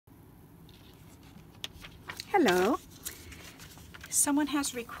Hello. Someone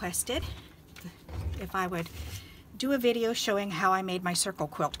has requested if I would do a video showing how I made my circle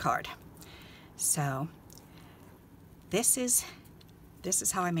quilt card. So this is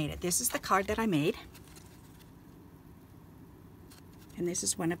how I made it. This is the card that I made. And this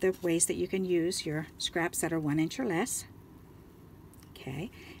is one of the ways that you can use your scraps that are 1 inch or less.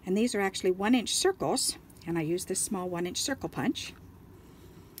 Okay, and these are actually 1 inch circles, and I use this small 1 inch circle punch.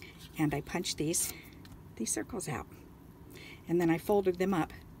 And I punch these circles out. And then I folded them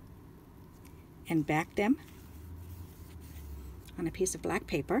up and backed them on a piece of black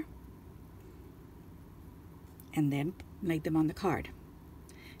paper and then laid them on the card.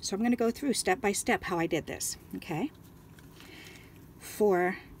 So I'm going to go through step by step how I did this, okay?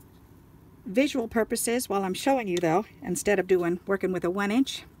 For visual purposes, while I'm showing you though, instead of working with a 1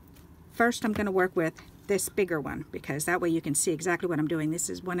 inch, first I'm going to work with this bigger one, because that way you can see exactly what I'm doing. This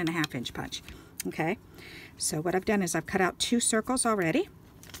is 1.5 inch punch. Okay, so what I've done is I've cut out 2 circles already,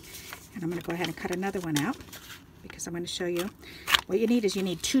 and I'm going to go ahead and cut another one out because I'm going to show you what you need. Is you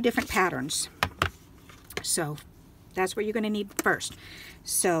need 2 different patterns. So that's what you're going to need first.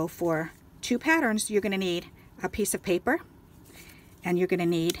 So for 2 patterns, you're going to need a piece of paper and you're going to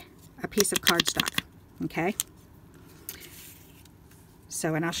need a piece of cardstock. Okay.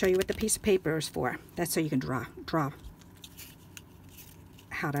 So, and I'll show you what the piece of paper is for. That's so you can draw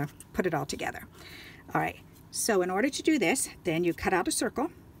how to put it all together. All right, so in order to do this, then you cut out a circle.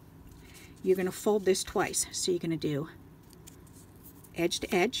 You're going to fold this twice. So you're going to do edge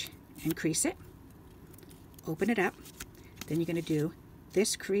to edge and crease it. Open it up. Then you're going to do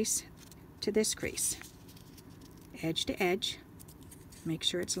this crease to this crease. Edge to edge. Make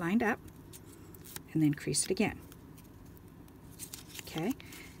sure it's lined up. And then crease it again. Okay,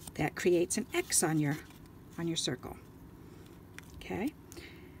 that creates an X on your circle. Okay,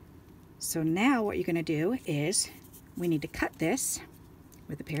 so now what you're going to do is we need to cut this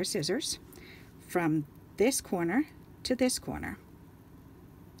with a pair of scissors from this corner to this corner.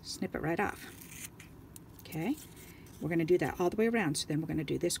 Snip it right off. Okay, we're going to do that all the way around. So then we're going to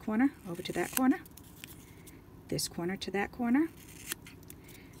do this corner over to that corner, this corner to that corner,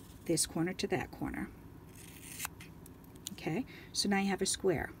 this corner to that corner. Okay, so now you have a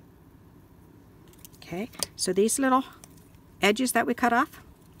square. Okay, so these little edges that we cut off,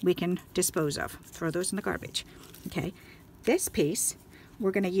 we can dispose of. Throw those in the garbage. Okay, this piece we're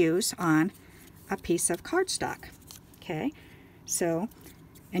going to use on a piece of cardstock. Okay, so,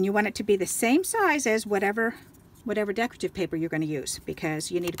 and you want it to be the same size as whatever decorative paper you're going to use, because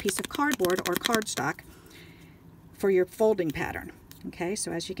you need a piece of cardboard or cardstock for your folding pattern. Okay,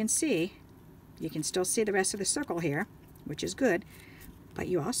 so as you can see, you can still see the rest of the circle here, which is good, but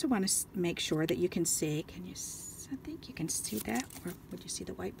you also want to make sure that you can see, I think you can see that, or would you see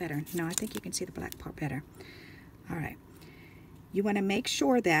the white better? No, I think you can see the black part better. All right, you want to make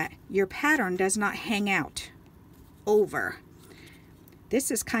sure that your pattern does not hang out over. This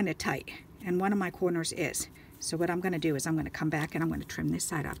is kind of tight, and one of my corners is. So what I'm going to do is I'm going to come back and I'm going to trim this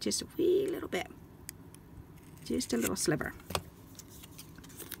side off just a wee little bit, just a little sliver.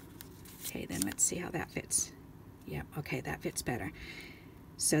 Okay, then let's see how that fits. Yeah, okay, that fits better.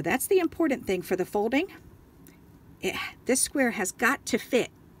 So that's the important thing for the folding. This square has got to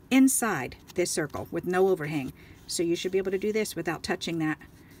fit inside this circle with no overhang. So you should be able to do this without touching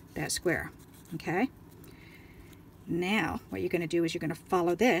that square. Okay? Now, what you're going to do is you're going to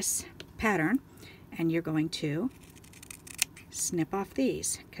follow this pattern and you're going to snip off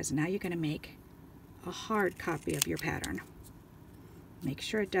these, because now you're going to make a hard copy of your pattern. Make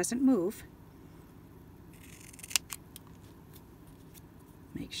sure it doesn't move.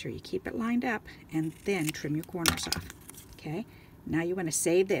 Make sure you keep it lined up and then trim your corners off. Okay, now you want to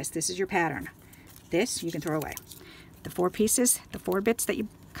save this. This is your pattern. This you can throw away. The 4 pieces, the 4 bits that you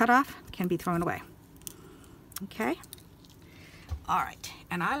cut off can be thrown away. Okay, all right,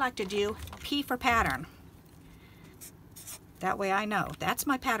 and I like to do P for pattern. That way I know that's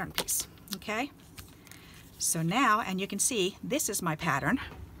my pattern piece. Okay, so now, and you can see this is my pattern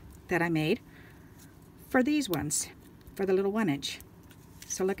that I made for these ones, for the little 1 inch.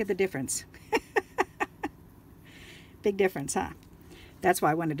 So look at the difference. Big difference, huh? That's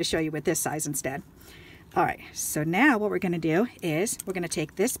why I wanted to show you with this size instead. All right, so now what we're going to do is we're going to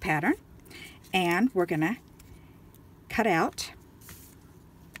take this pattern and we're going to cut out.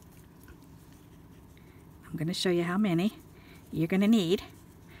 I'm going to show you how many. You're going to need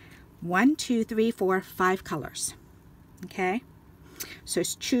 1, 2, 3, 4, 5 colors. Okay? So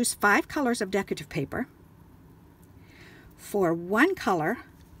choose 5 colors of decorative paper. For 1 color,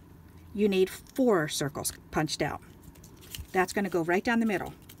 you need 4 circles punched out. That's going to go right down the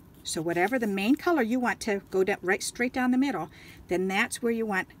middle. So whatever the main color you want to go down, right straight down the middle, then that's where you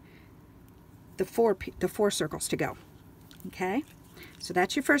want the four circles to go. Okay, so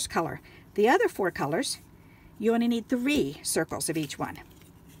that's your first color. The other 4 colors, you only need 3 circles of each one,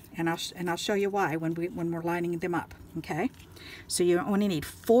 and I'll show you why when we're lining them up. Okay, so you only need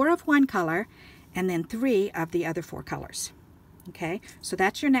 4 of one color and then 3 of the other 4 colors. Okay, so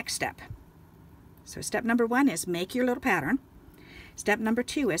that's your next step. So step number 1 is make your little pattern. Step number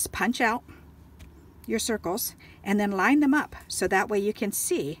 2 is punch out your circles and then line them up so that way you can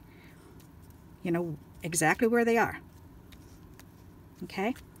see, you know, exactly where they are.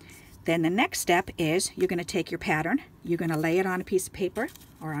 Okay, then the next step is you're going to take your pattern, you're going to lay it on a piece of paper,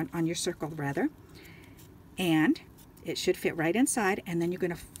 or on your circle rather, and it should fit right inside, and then you're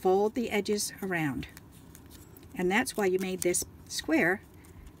going to fold the edges around. And that's why you made this square,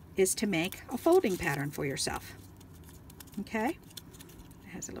 is to make a folding pattern for yourself. Okay, it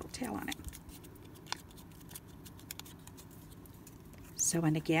has a little tail on it. So,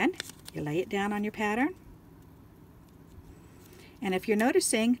 and again, you lay it down on your pattern. And if you're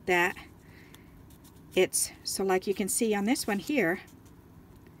noticing that it's, so like you can see on this one here,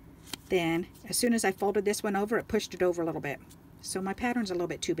 then as soon as I folded this one over, it pushed it over a little bit. So my pattern's a little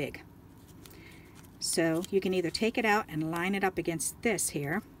bit too big. So you can either take it out and line it up against this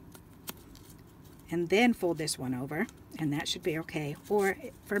here, and then fold this one over, and that should be okay. Or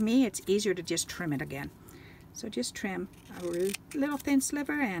for me, it's easier to just trim it again. So just trim a little thin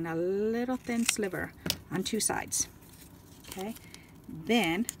sliver and a little thin sliver on 2 sides. Okay,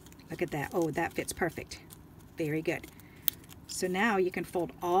 then look at that. Oh, that fits perfect. Very good. So now you can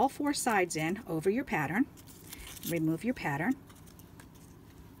fold all 4 sides in over your pattern, remove your pattern,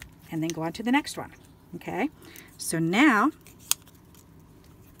 and then go on to the next one. Okay, so now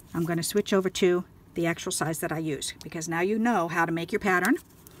I'm going to switch over to the actual size that I use, because now you know how to make your pattern.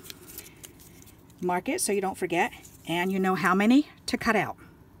 Mark it so you don't forget, and you know how many to cut out.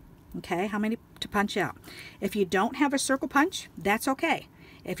 Okay, how many to punch out. If you don't have a circle punch, that's okay.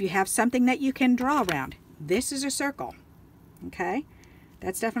 If you have something that you can draw around, this is a circle. Okay,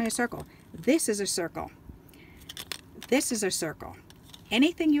 that's definitely a circle. This is a circle. This is a circle.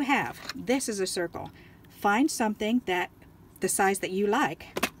 Anything you have, this is a circle. Find something that the size that you like.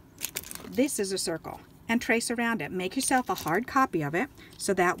 This is a circle, and trace around it. Make yourself a hard copy of it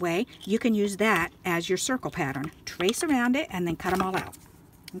so that way you can use that as your circle pattern. Trace around it and then cut them all out.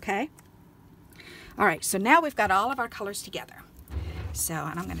 Okay? All right, so now we've got all of our colors together. So,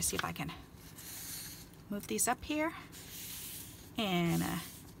 and I'm going to see if I can move these up here in a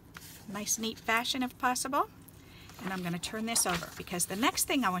nice, neat fashion if possible. And I'm going to turn this over, because the next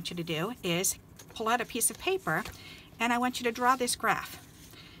thing I want you to do is pull out a piece of paper, and I want you to draw this graph.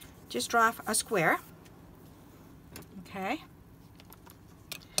 Just draw a square. Okay?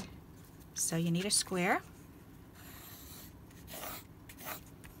 So you need a square.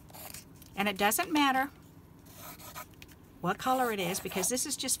 And it doesn't matter what color it is, because this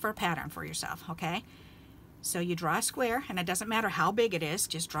is just for a pattern for yourself, okay? So you draw a square, and it doesn't matter how big it is,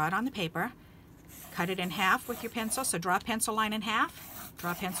 just draw it on the paper. Cut it in half with your pencil, so draw a pencil line in half,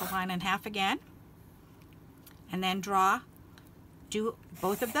 draw a pencil line in half again, and then do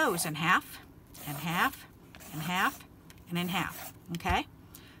both of those in half, and half, and half, and in half, okay?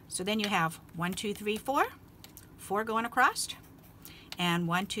 So then you have 1, 2, 3, 4, 4 going across, and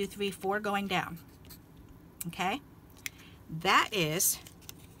 1, 2, 3, 4 going down. Okay, that is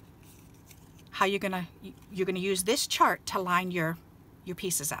how you're gonna use this chart to line your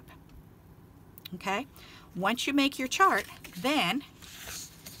pieces up. Okay, once you make your chart, then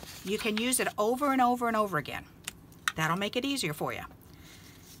you can use it over and over and over again. That'll make it easier for you.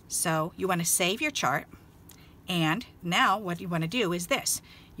 So you want to save your chart, and now what you want to do is this.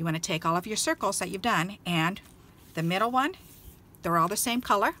 You want to take all of your circles that you've done, and the middle one, they're all the same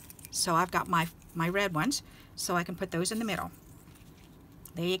color, so I've got my red ones, so I can put those in the middle.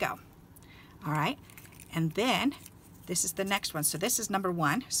 There you go. All right, and then this is the next one. So this is number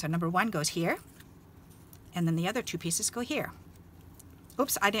 1. So number 1 goes here, and then the other 2 pieces go here.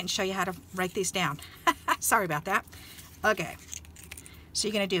 Oops, I didn't show you how to write these down. Sorry about that. Okay, so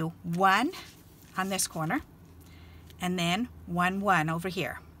you're going to do 1 on this corner, and then 1, 1 over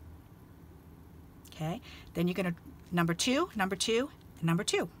here. Okay, then you're going to number 2, number 2, and number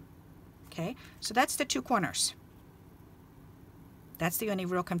 2. Okay, so that's the 2 corners. That's the only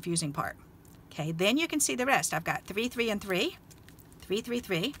real confusing part. Okay, then you can see the rest. I've got 3, 3, and 3, 3, 3,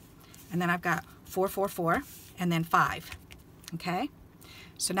 3, and then I've got 4, 4, 4, and then 5. Okay,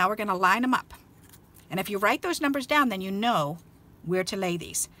 so now we're going to line them up. And if you write those numbers down, then you know where to lay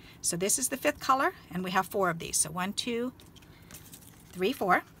these. So this is the 5th color, and we have 4 of these. So 1, 2, 3,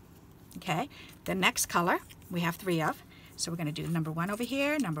 4. Okay, the next color we have 3 of. So we're going to do number 1 over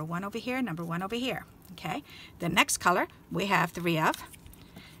here, number 1 over here, number 1 over here. Okay, the next color we have 3 of.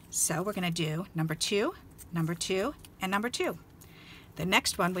 So we're going to do number 2, number 2, and number 2. The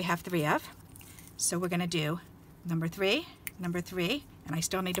next one we have 3 of. So we're going to do number 3, number 3, and I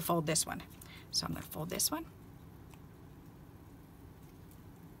still need to fold this one. So I'm going to fold this one.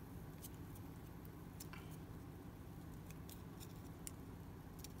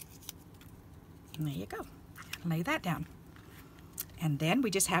 And there you go. Lay that down. And then we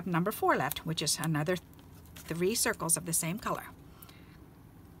just have number 4 left, which is another 3 circles of the same color.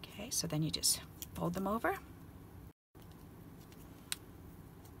 Okay, so then you just fold them over.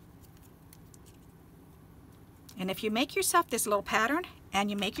 And if you make yourself this little pattern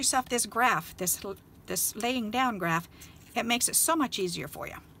and you make yourself this graph, this laying down graph, it makes it so much easier for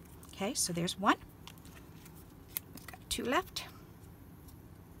you. Okay, so there's 1. We've got 2 left.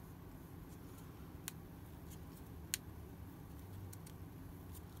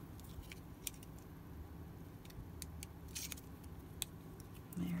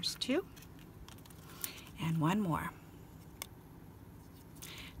 There's 2. And 1 more.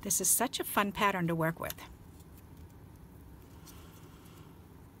 This is such a fun pattern to work with.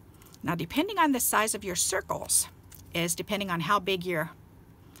 Now, depending on the size of your circles is depending on how big your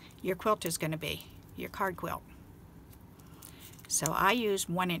quilt is going to be, your card quilt. So I use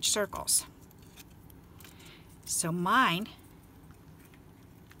 1-inch circles. So mine,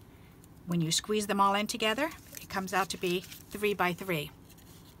 when you squeeze them all in together, it comes out to be 3 by 3.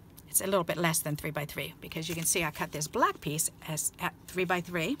 It's a little bit less than 3 by 3 because you can see I cut this black piece as at 3 by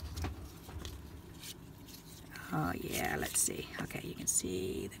 3. Oh yeah, let's see. Okay, you can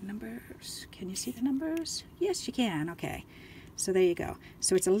see the numbers. Can you see the numbers? Yes, you can. Okay, so there you go.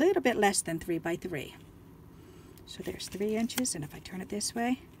 So it's a little bit less than 3 by 3. So there's 3 inches, and if I turn it this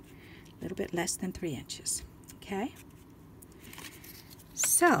way, a little bit less than 3 inches. Okay.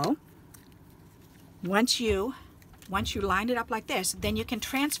 So once you line it up like this, then you can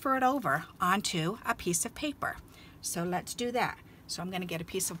transfer it over onto a piece of paper. So let's do that. So I'm going to get a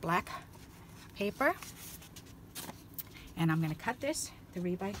piece of black paper, and I'm going to cut this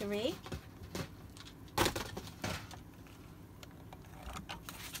 3 by 3.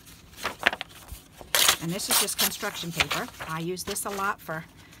 And this is just construction paper. I use this a lot for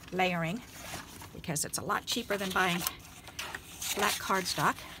layering because it's a lot cheaper than buying black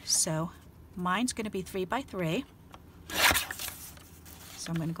cardstock. So mine's going to be 3 by 3. So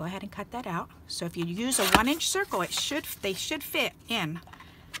I'm going to go ahead and cut that out. So if you use a 1-inch circle, they should fit in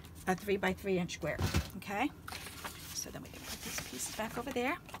a 3 by 3 inch square. Okay. So then we can put these pieces back over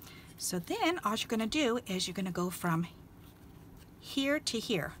there. So then all you're going to do is you're going to go from here to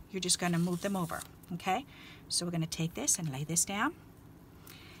here. You're just going to move them over. Okay. So we're going to take this and lay this down.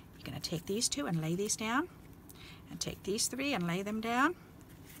 You're going to take these 2 and lay these down, and take these 3 and lay them down.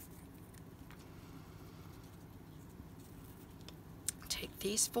 Take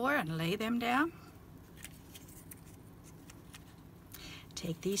these 4 and lay them down.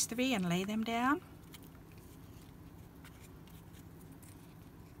 Take these 3 and lay them down.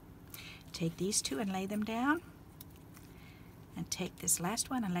 Take these 2 and lay them down. And take this last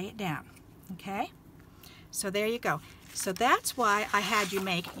one and lay it down. Okay? So there you go. So that's why I had you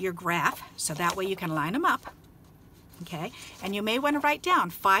make your graph, so that way you can line them up. Okay? And you may want to write down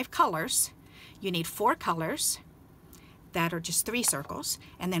 5 colors. You need 4 colors that are just 3 circles,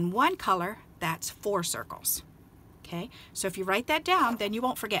 and then 1 color that's 4 circles. Okay, so if you write that down, then you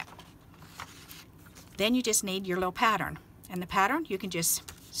won't forget. Then you just need your little pattern, and the pattern you can just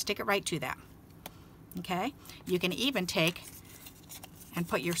stick it right to that. Okay, you can even take and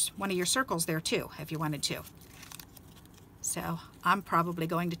put one of your circles there too if you wanted to. So I'm probably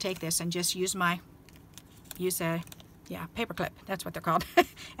going to take this and just use a paper clip, that's what they're called,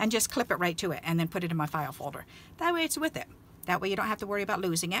 and just clip it right to it and then put it in my file folder. That way it's with it. That way you don't have to worry about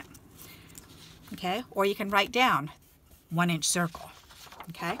losing it. Okay, or you can write down 1-inch circle.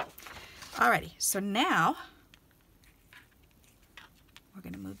 Okay, alrighty, so now we're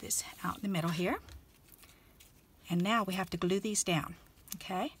going to move this out in the middle here, and now we have to glue these down.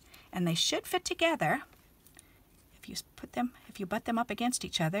 Okay, and they should fit together. If you butt them up against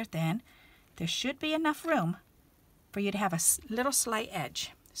each other, then there should be enough room for you to have a little slight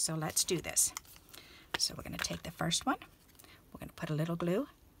edge. So let's do this. So we're going to take the first one, we're going to put a little glue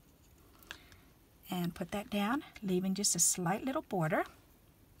and put that down, leaving just a slight little border.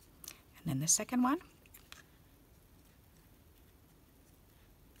 And then the second one.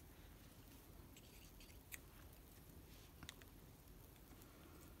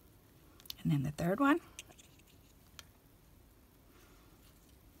 And then the third one.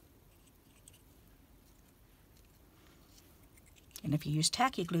 And if you use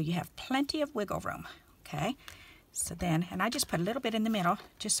tacky glue, you have plenty of wiggle room, okay? So then, and I just put a little bit in the middle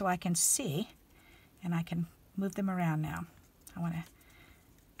just so I can see, and I can move them around now. I want to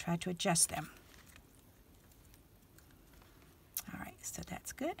try to adjust them. All right, so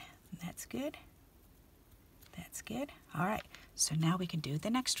that's good, that's good, that's good. All right, so now we can do the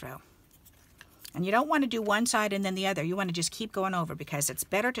next row. And you don't want to do one side and then the other. You want to just keep going over, because it's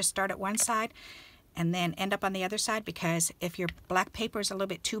better to start at one side and then end up on the other side, because if your black paper is a little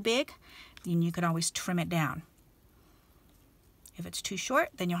bit too big, then you can always trim it down. If it's too short,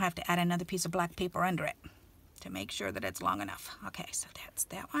 then you'll have to add another piece of black paper under it to make sure that it's long enough. Okay, so that's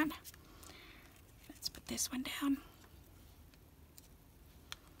that one. Let's put this one down.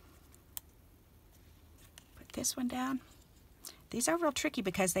 Put this one down. These are real tricky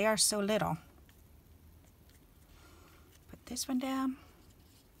because they are so little. Put this one down.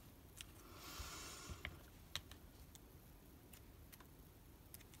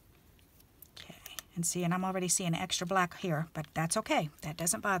 And see, and I'm already seeing extra black here, but that's okay. That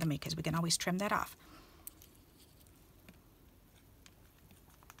doesn't bother me because we can always trim that off.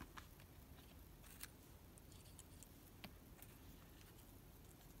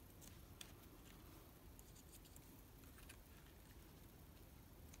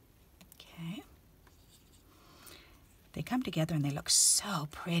 Okay. They come together and they look so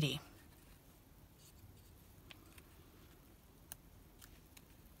pretty.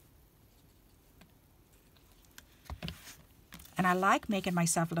 And I like making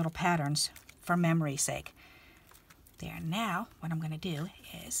myself little patterns for memory's sake. There, now what I'm going to do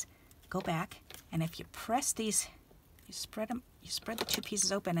is go back, and if you press these, you spread the two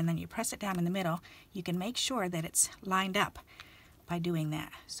pieces open, and then you press it down in the middle, you can make sure that it's lined up by doing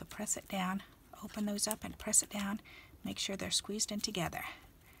that. So press it down, open those up and press it down, make sure they're squeezed in together.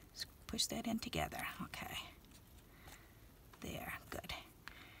 Push that in together, okay. There, good.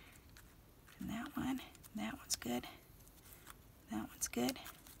 And that one's good. That one's good.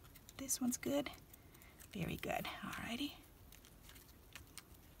 This one's good. Very good. Alrighty.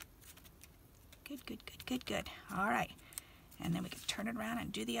 Good, good, good, good, good. All right. And then we can turn it around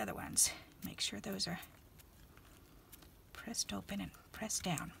and do the other ones. Make sure those are pressed open and pressed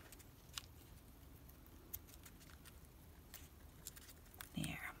down.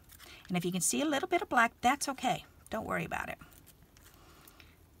 There. And if you can see a little bit of black, that's okay. Don't worry about it.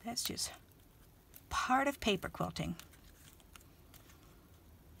 That's just part of paper quilting.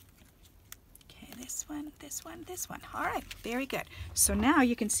 This one, this one, this one. All right, very good. So now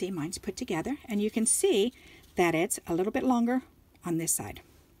you can see mine's put together, and you can see that it's a little bit longer on this side,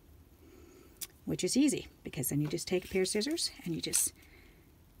 which is easy, because then you just take a pair of scissors and you just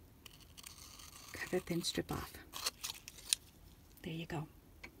cut a thin strip off. There you go.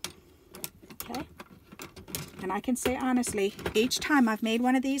 Okay. And I can say honestly, each time I've made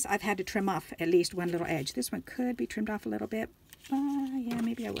one of these, I've had to trim off at least one little edge. This one could be trimmed off a little bit. Yeah,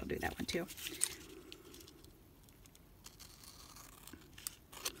 maybe I will do that one too.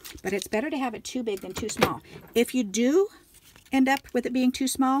 But it's better to have it too big than too small. If you do end up with it being too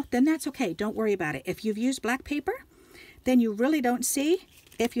small, then that's okay. Don't worry about it. If you've used black paper, then you really don't see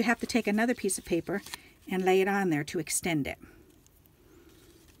if you have to take another piece of paper and lay it on there to extend it.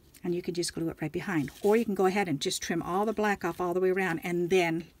 And you can just glue it right behind. Or you can go ahead and just trim all the black off all the way around and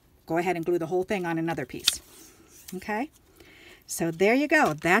then go ahead and glue the whole thing on another piece. Okay? So there you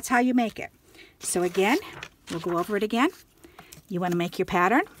go. That's how you make it. So again, we'll go over it again. You want to make your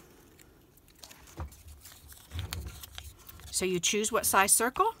pattern. So you choose what size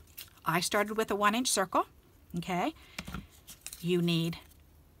circle. I started with a 1-inch circle. Okay. You need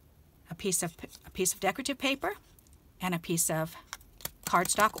a piece of decorative paper and a piece of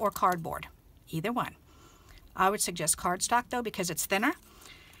cardstock or cardboard. Either one. I would suggest cardstock though, because it's thinner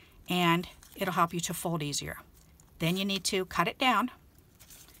and it'll help you to fold easier. Then you need to cut it down.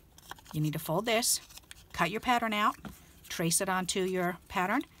 You need to fold this, cut your pattern out, trace it onto your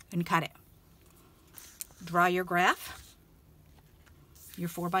pattern, and cut it. Draw your graph, your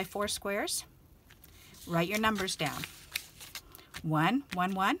 4x4 squares. Write your numbers down. 1,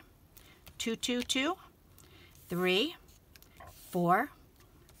 1, 1, 2, 2, 2, 3, 4,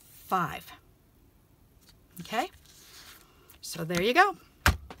 5. Okay? So there you go.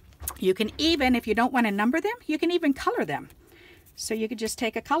 You can even, if you don't want to number them, you can even color them. So you could just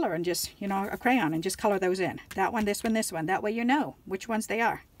take a color and just, you know, a crayon and just color those in. That one, this one, this one. That way you know which ones they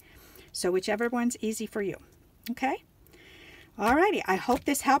are. So whichever one's easy for you. Okay? Alrighty, I hope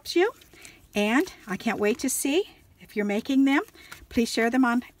this helps you. And I can't wait to see if you're making them. Please share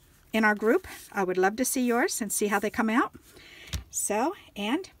them in our group. I would love to see yours and see how they come out. So,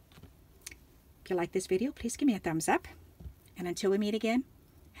 and if you like this video, please give me a thumbs up. And until we meet again,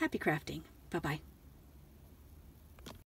 happy crafting. Bye-bye.